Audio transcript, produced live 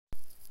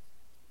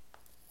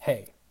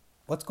Hey,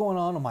 what's going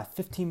on my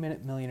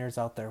 15-minute millionaires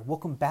out there?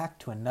 Welcome back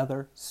to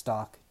another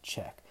stock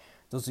check.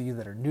 Those of you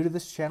that are new to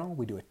this channel,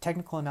 we do a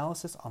technical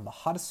analysis on the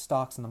hottest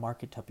stocks in the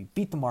market to help you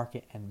beat the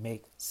market and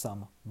make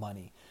some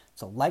money.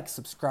 So like,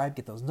 subscribe,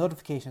 get those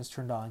notifications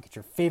turned on, get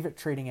your favorite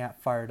trading app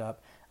fired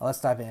up, and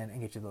let's dive in and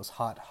get you those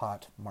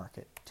hot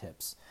market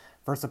tips.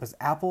 First up is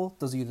Apple.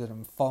 Those of you that have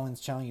been following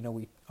this channel, you know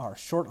we are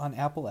short on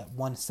Apple at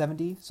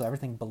 170, so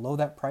everything below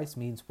that price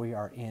means we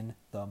are in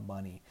the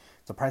money.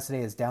 So price today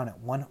is down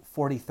at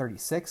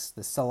 140.36.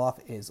 The sell-off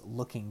is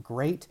looking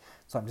great,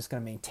 so I'm just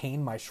going to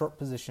maintain my short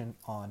position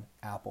on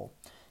Apple.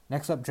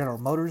 Next up, General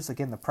Motors.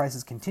 Again, the price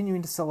is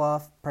continuing to sell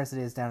off. Price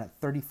today is down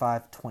at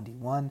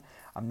 35.21.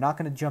 I'm not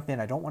going to jump in.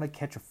 I don't want to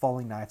catch a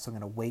falling knife, so I'm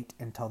going to wait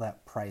until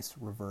that price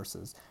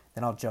reverses.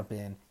 Then I'll jump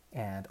in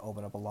and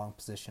open up a long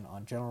position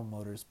on General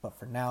Motors, but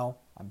for now,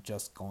 I'm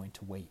just going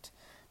to wait.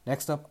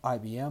 Next up,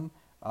 IBM.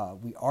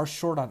 We are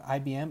short on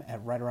IBM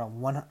at right around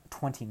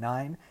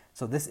 129,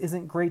 so this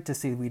isn't great to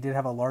see. We did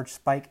have a large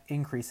spike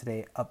increase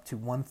today up to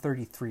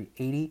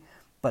 133.80,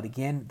 but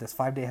again, this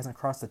 5-day hasn't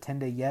crossed the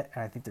 10-day yet,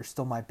 and I think there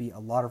still might be a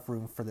lot of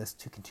room for this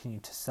to continue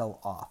to sell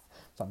off.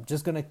 So I'm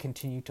just going to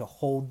continue to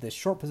hold this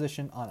short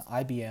position on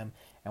IBM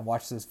and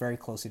watch this very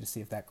closely to see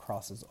if that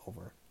crosses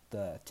over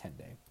the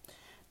 10-day.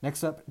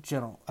 Next up,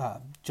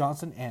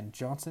 Johnson &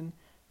 Johnson.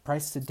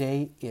 Price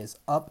today is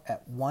up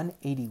at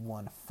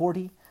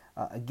 181.40.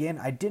 Again,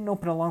 I didn't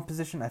open a long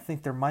position. I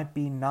think there might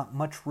be not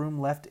much room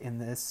left in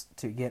this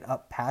to get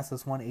up past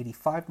this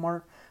 185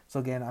 mark. So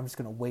again, I'm just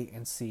going to wait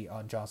and see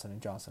on Johnson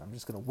 & Johnson. I'm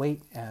just going to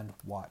wait and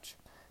watch.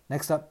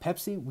 Next up,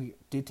 Pepsi. We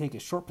did take a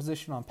short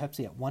position on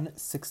Pepsi at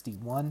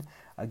 161.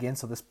 Again,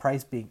 so this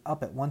price being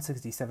up at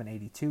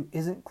 167.82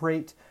 isn't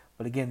great,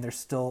 but again, there's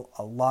still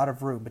a lot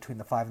of room between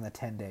the 5 and the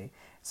 10-day.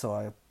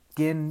 So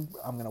again,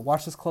 I'm going to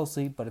watch this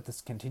closely, but if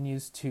this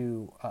continues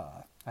to,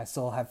 I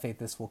still have faith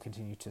this will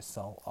continue to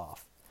sell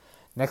off.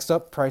 Next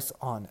up, price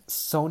on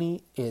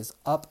Sony is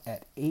up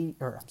at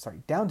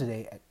down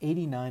today at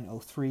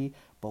 89.03,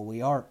 but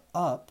we are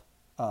up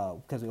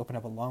because we opened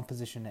up a long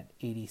position at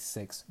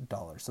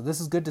 $86. So this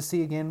is good to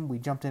see. Again, we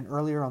jumped in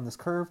earlier on this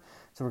curve,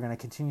 so we're going to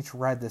continue to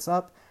ride this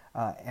up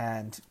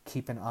and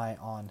keep an eye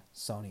on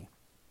Sony.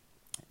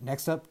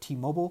 Next up,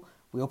 T-Mobile.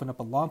 We opened up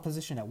a long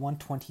position at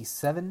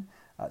 127.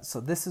 So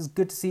this is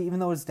good to see. Even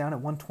though it's down at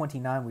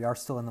 129, we are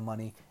still in the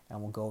money,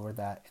 and we'll go over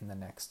that in the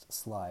next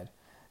slide.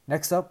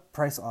 Next up,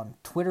 price on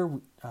Twitter.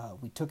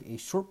 We took a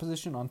short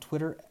position on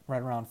Twitter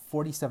right around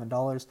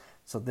 $47.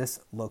 So this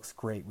looks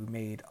great. We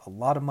made a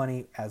lot of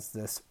money as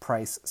this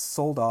price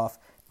sold off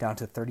down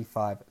to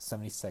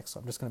 $35.76. So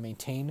I'm just going to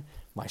maintain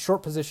my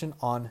short position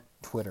on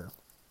Twitter.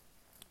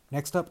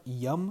 Next up,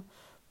 Yum.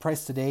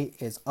 Price today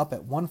is up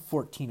at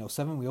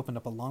 114.07. We opened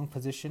up a long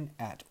position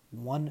at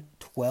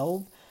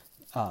 112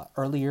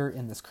 earlier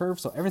in this curve.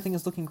 So everything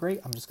is looking great.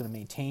 I'm just going to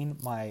maintain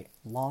my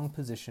long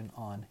position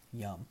on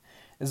Yum.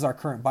 This is our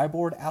current buy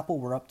board. Apple,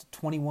 we're up to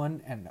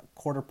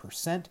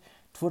 21.25%.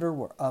 Twitter,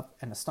 we're up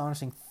an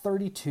astonishing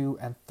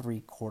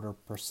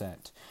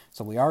 32.75%.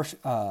 So we are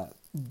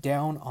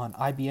down on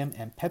IBM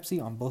and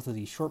Pepsi on both of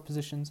these short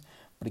positions.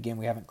 But again,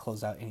 we haven't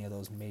closed out any of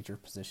those major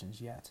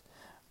positions yet.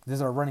 This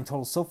is our running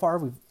total so far.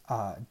 We've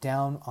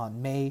down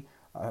on May,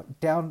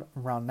 down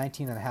around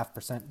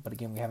 19.5%. But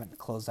again, we haven't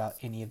closed out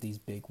any of these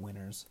big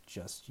winners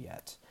just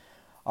yet.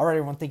 All right,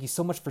 everyone, thank you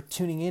so much for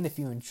tuning in. If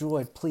you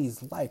enjoyed,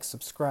 please like,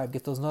 subscribe,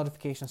 get those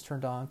notifications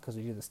turned on because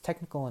we do this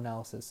technical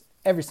analysis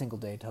every single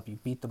day to help you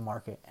beat the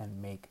market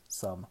and make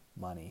some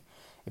money.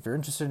 If you're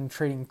interested in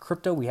trading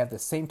crypto, we have the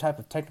same type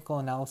of technical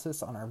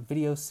analysis on our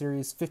video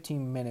series,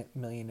 15-Minute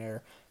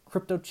Millionaire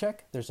Crypto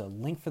Check. There's a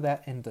link for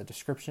that in the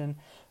description.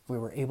 We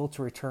were able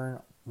to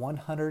return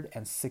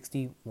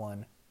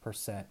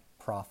 161%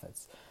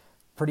 profits.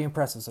 Pretty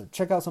impressive. So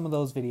check out some of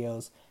those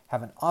videos.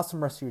 Have an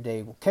awesome rest of your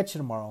day. We'll catch you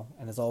tomorrow.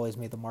 And as always,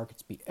 may the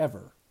markets be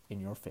ever in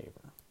your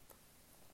favor.